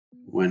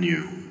When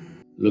you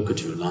look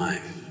at your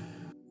life,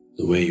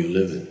 the way you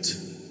live it,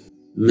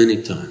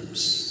 many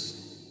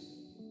times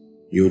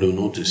you would have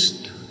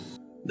noticed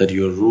that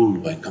you are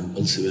ruled by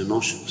compulsive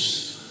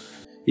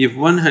emotions. If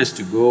one has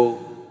to go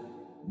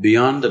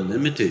beyond the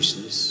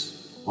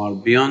limitations or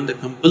beyond the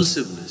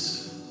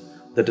compulsiveness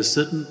that a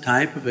certain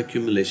type of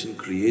accumulation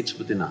creates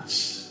within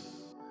us,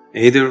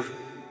 either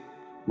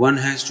one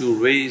has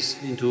to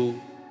raise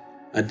into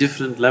a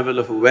different level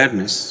of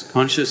awareness,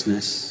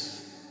 consciousness,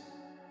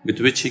 with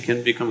which he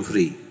can become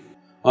free,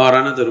 or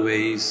another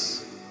way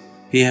is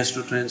he has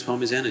to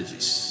transform his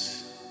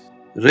energies.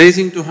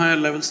 Raising to higher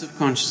levels of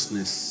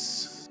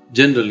consciousness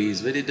generally is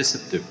very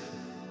deceptive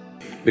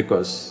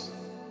because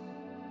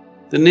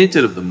the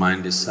nature of the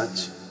mind is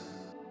such,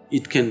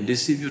 it can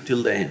deceive you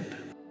till the end.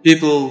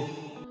 People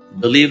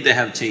believe they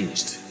have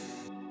changed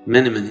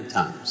many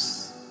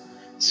times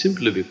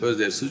simply because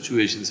their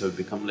situations have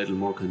become little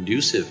more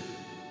conducive,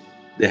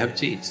 they have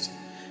changed.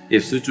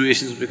 If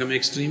situations become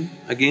extreme,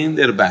 again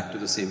they're back to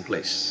the same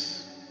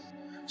place.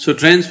 So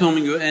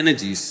transforming your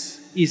energies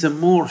is a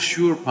more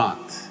sure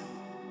path,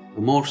 a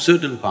more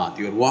certain path,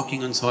 you're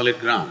walking on solid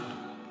ground.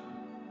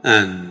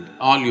 And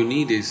all you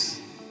need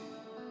is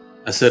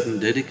a certain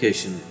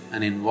dedication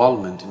and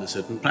involvement in a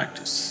certain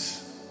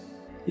practice.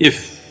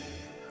 If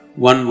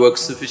one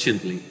works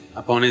sufficiently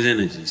upon his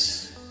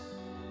energies,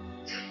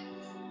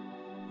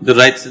 the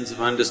right sense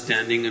of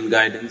understanding and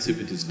guidance,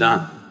 if it is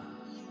done,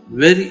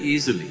 very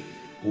easily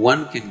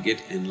one can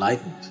get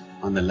enlightened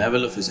on the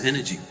level of his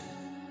energy.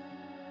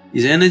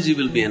 His energy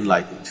will be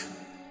enlightened.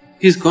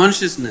 His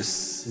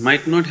consciousness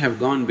might not have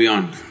gone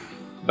beyond,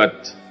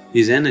 but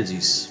his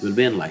energies will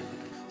be enlightened.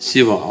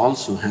 Shiva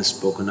also has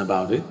spoken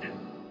about it.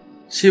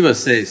 Shiva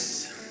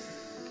says,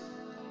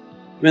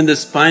 when the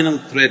spinal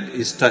thread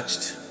is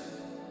touched,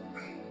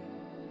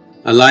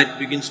 a light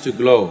begins to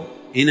glow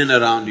in and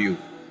around you.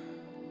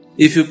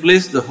 If you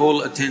place the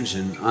whole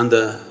attention on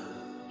the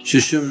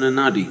Sushumna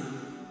Nadi,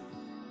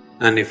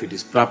 and if it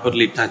is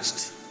properly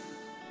touched,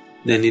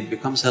 then it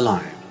becomes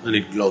alive and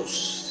it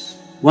glows.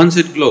 Once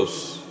it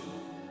glows,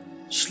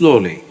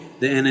 slowly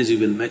the energy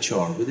will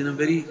mature within a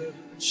very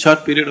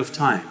short period of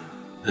time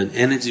and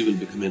energy will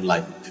become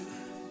enlightened.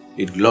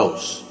 It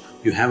glows.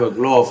 You have a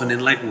glow of an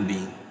enlightened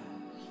being,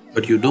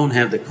 but you don't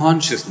have the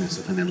consciousness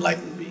of an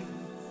enlightened being.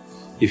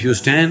 If you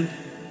stand,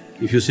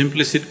 if you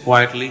simply sit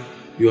quietly,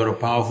 you are a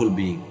powerful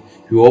being.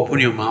 If you open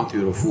your mouth,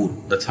 you are a fool,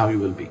 that's how you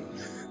will be.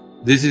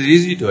 This is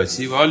easy to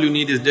achieve, all you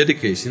need is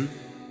dedication,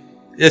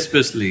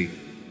 especially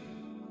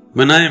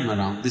when I am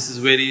around, this is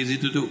very easy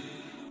to do.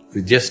 If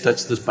you just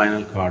touch the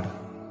spinal cord,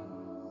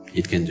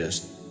 it can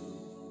just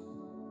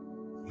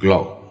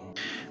glow.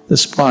 The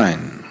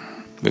spine,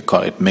 we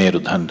call it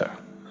Merudhanda.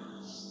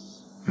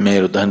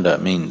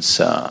 Merudhanda means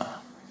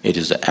it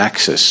is the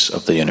axis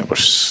of the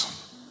universe.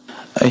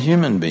 A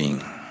human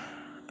being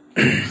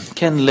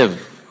can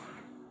live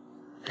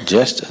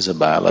just as a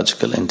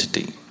biological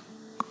entity,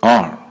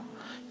 or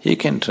he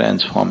can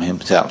transform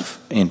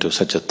himself into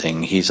such a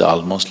thing, he's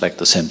almost like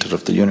the center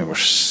of the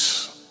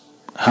universe.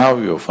 How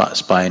your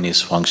spine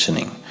is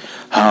functioning,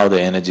 how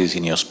the energies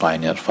in your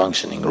spine are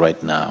functioning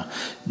right now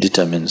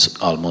determines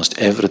almost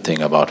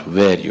everything about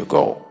where you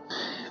go.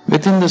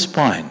 Within the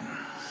spine,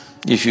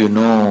 if you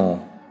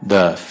know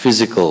the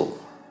physical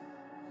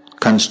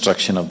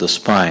construction of the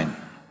spine,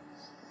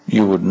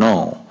 you would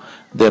know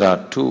there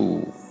are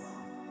two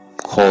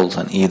holes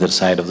on either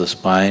side of the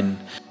spine.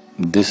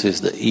 This is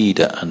the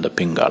Ida and the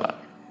Pingala,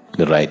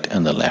 the right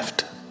and the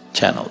left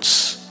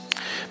channels.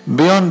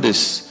 Beyond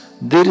this,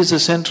 there is a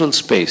central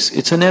space,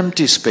 it's an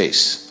empty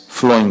space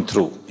flowing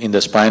through. In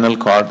the spinal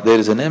cord, there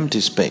is an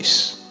empty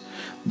space.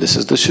 This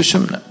is the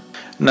Sushumna.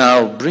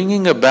 Now,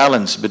 bringing a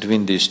balance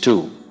between these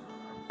two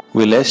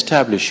will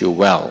establish you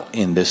well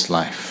in this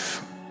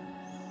life.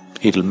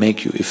 It'll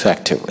make you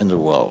effective in the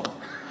world.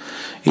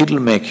 It'll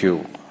make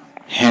you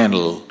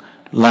handle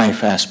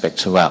life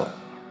aspects well.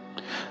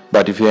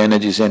 But if your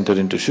energies enter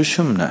into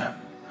Sushumna,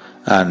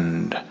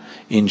 and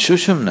in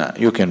Sushumna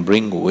you can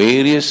bring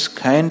various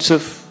kinds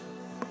of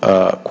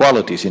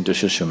qualities into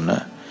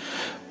Sushumna.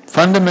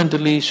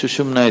 Fundamentally,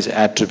 Sushumna is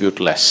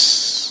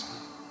attributeless.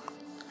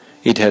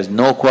 It has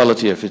no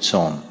quality of its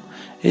own.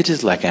 It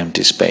is like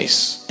empty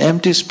space.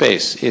 Empty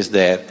space is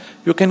there,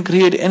 you can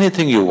create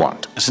anything you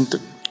want, isn't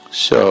it?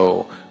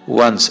 So,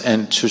 once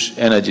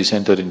energies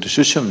enter into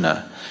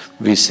Sushumna,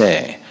 we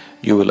say,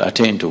 you will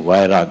attain to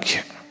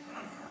Vairagya.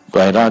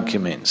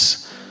 Vairagya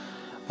means…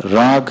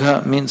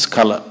 Raga means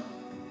color,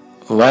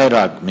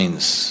 Vairag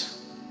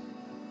means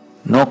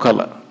no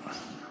color.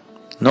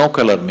 No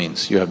color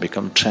means you have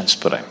become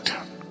transparent.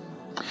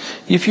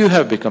 If you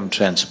have become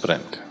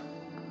transparent,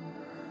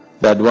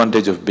 the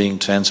advantage of being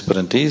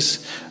transparent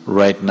is,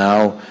 right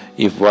now,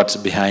 if what's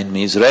behind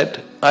me is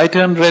red, I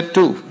turn red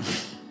too.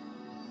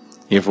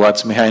 If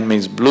what's behind me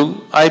is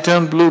blue, I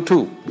turn blue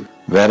too.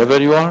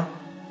 Wherever you are,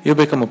 you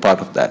become a part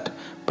of that,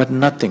 but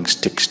nothing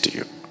sticks to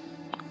you.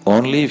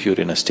 Only if you're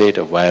in a state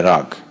of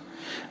Vairag,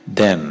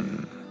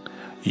 then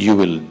you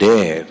will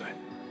dare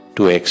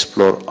to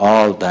explore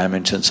all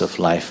dimensions of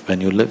life when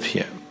you live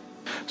here.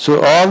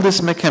 So all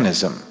this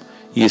mechanism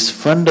is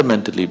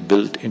fundamentally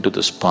built into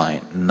the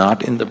spine,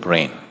 not in the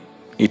brain.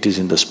 It is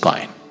in the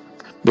spine,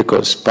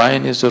 because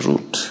spine is the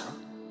root.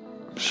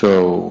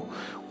 So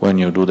when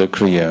you do the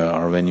kriya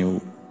or when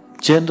you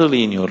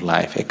generally in your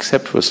life,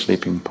 except for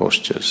sleeping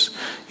postures,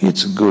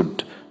 it's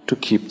good to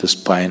keep the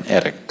spine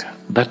erect.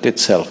 That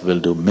itself will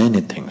do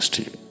many things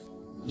to you.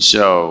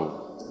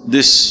 So,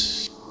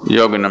 this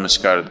Yoga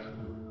Namaskar,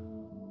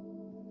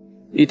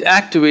 it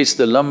activates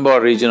the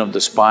lumbar region of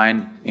the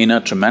spine in a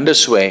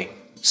tremendous way,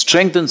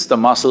 strengthens the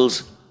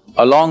muscles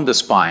along the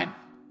spine,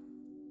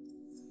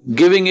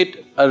 giving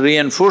it a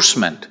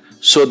reinforcement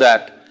so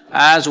that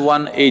as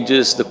one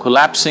ages, the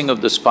collapsing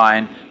of the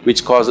spine,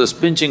 which causes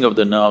pinching of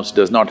the nerves,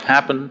 does not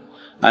happen.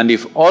 And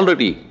if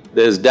already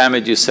there's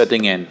damage is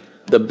setting in,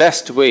 the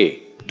best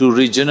way to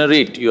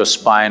regenerate your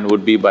spine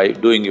would be by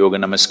doing Yoga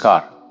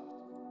Namaskar.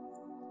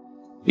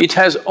 It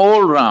has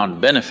all-round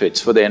benefits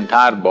for the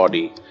entire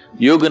body.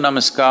 Yoga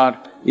Namaskar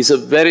is a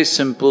very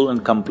simple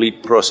and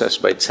complete process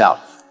by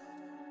itself.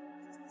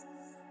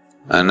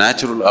 A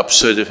natural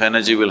upsurge of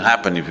energy will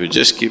happen if you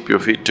just keep your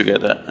feet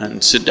together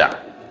and sit down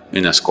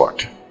in a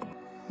squat.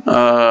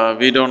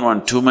 We don't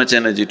want too much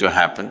energy to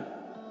happen,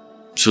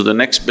 so the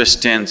next best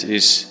stance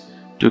is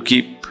to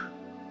keep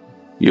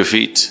your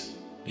feet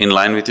in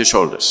line with your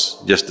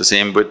shoulders, just the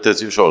same width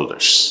as your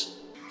shoulders.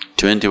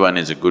 21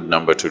 is a good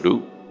number to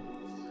do.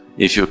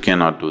 If you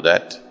cannot do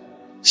that,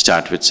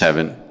 start with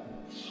 7,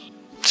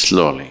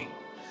 slowly.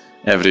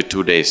 Every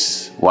 2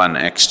 days, 1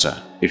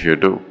 extra if you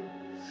do.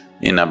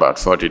 In about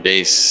 40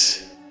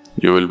 days,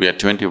 you will be at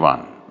 21,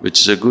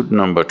 which is a good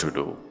number to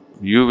do.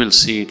 You will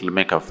see it'll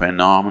make a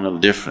phenomenal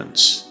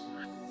difference,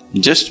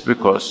 just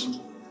because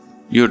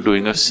you're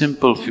doing a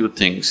simple few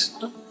things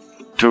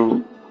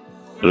to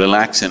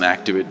relax and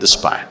activate the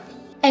spine.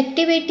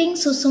 Activating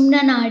Sushumna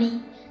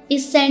Nadi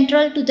is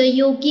central to the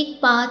yogic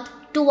path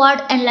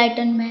toward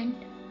enlightenment.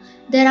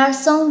 There are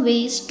some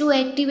ways to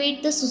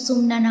activate the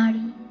Sushumna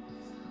Nadi.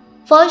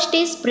 First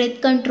is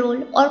breath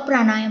control or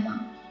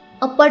pranayama.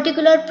 A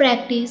particular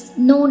practice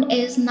known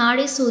as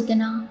Nadi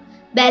Sodhana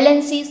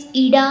balances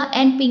Ida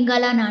and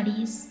Pingala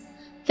Nadis,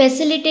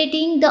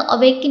 facilitating the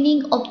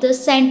awakening of the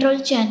central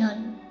channel.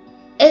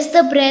 As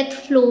the breath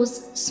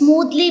flows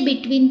smoothly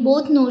between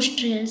both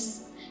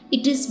nostrils,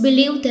 it is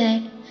believed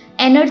that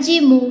energy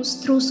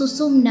moves through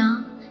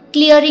Sushumna,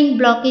 clearing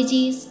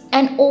blockages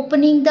and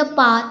opening the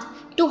path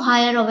to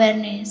higher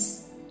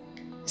awareness.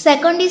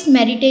 Second is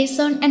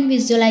meditation and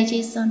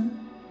visualization.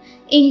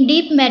 In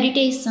deep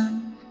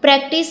meditation,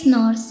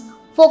 practitioners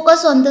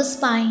focus on the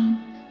spine,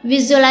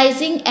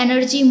 visualizing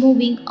energy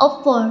moving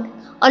upward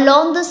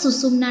along the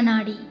Sushumna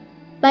Nadi.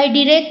 By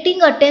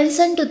directing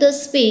attention to the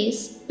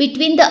space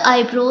between the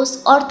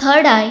eyebrows or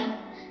third eye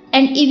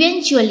and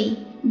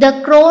eventually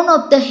the crown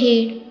of the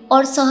head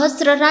or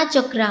Sahasrara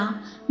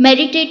chakra,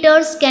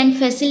 meditators can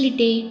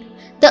facilitate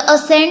the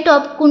ascent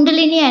of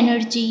Kundalini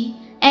energy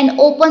and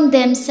open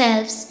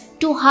themselves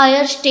to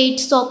higher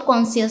states of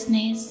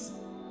consciousness.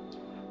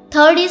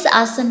 Third is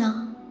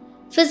asana.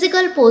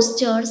 Physical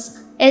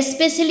postures,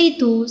 especially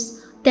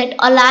those that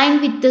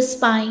align with the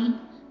spine,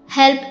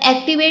 help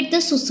activate the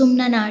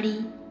Sushumna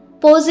Nadi.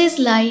 Poses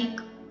like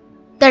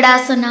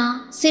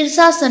Tadasana,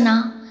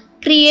 Sirsasana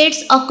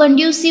creates a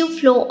conducive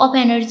flow of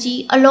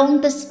energy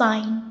along the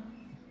spine.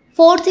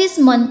 Fourth is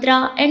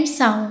mantra and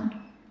sound.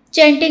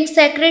 Chanting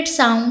sacred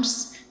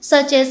sounds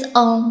such as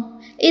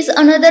is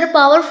another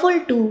powerful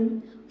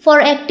tool for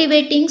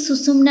activating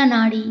Sushumna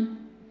Nadi.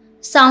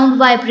 Sound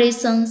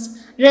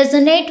vibrations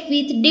resonate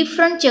with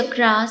different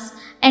chakras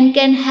and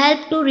can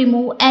help to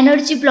remove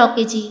energy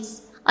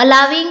blockages,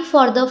 allowing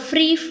for the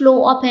free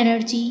flow of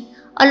energy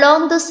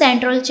along the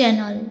central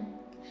channel.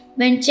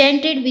 When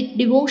chanted with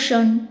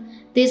devotion,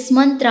 these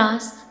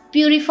mantras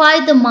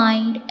purify the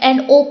mind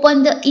and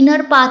open the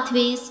inner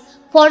pathways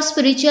for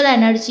spiritual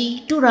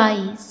energy to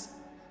rise.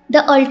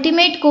 The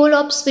ultimate goal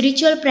of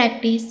spiritual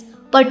practice,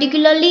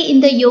 particularly in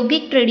the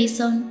yogic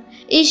tradition,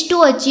 is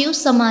to achieve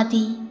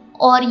samadhi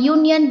or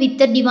union with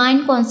the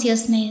divine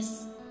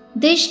consciousness.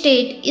 This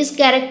state is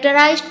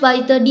characterized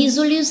by the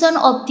dissolution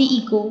of the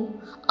ego,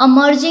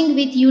 emerging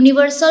with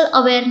universal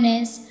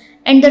awareness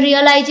and the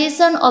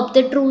realization of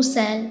the true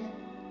self.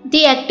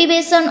 The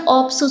activation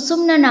of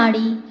Sushumna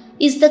Nadi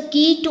is the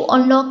key to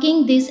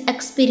unlocking this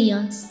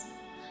experience.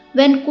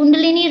 When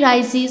Kundalini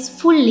rises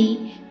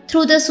fully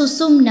through the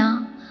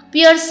Sushumna,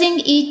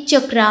 piercing each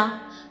chakra,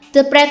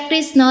 the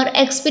practitioner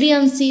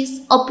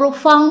experiences a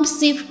profound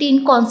shift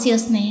in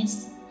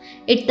consciousness.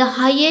 At the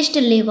highest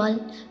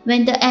level,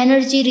 when the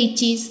energy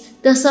reaches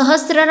the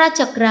Sahasrara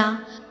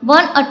chakra,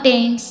 one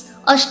attains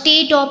a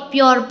state of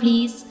pure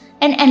bliss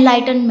and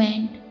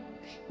enlightenment.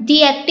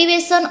 The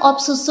activation of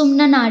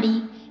Sushumna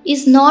Nadi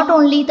is not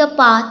only the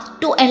path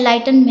to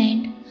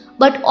enlightenment,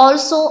 but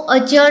also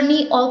a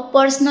journey of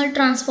personal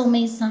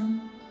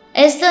transformation.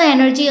 As the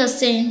energy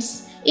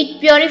ascends,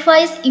 it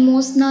purifies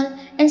emotional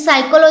and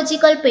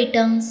psychological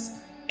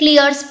patterns,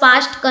 clears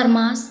past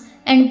karmas,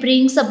 and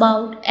brings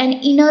about an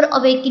inner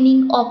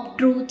awakening of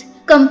truth,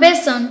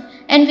 compassion,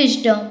 and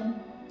wisdom.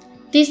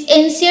 This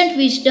ancient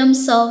wisdom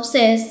serves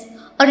as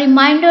a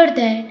reminder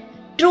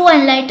that true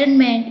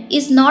enlightenment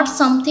is not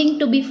something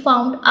to be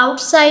found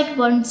outside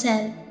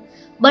oneself,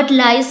 but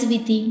lies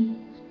within,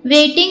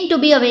 waiting to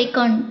be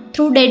awakened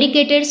through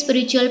dedicated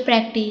spiritual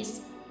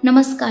practice.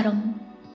 Namaskaram.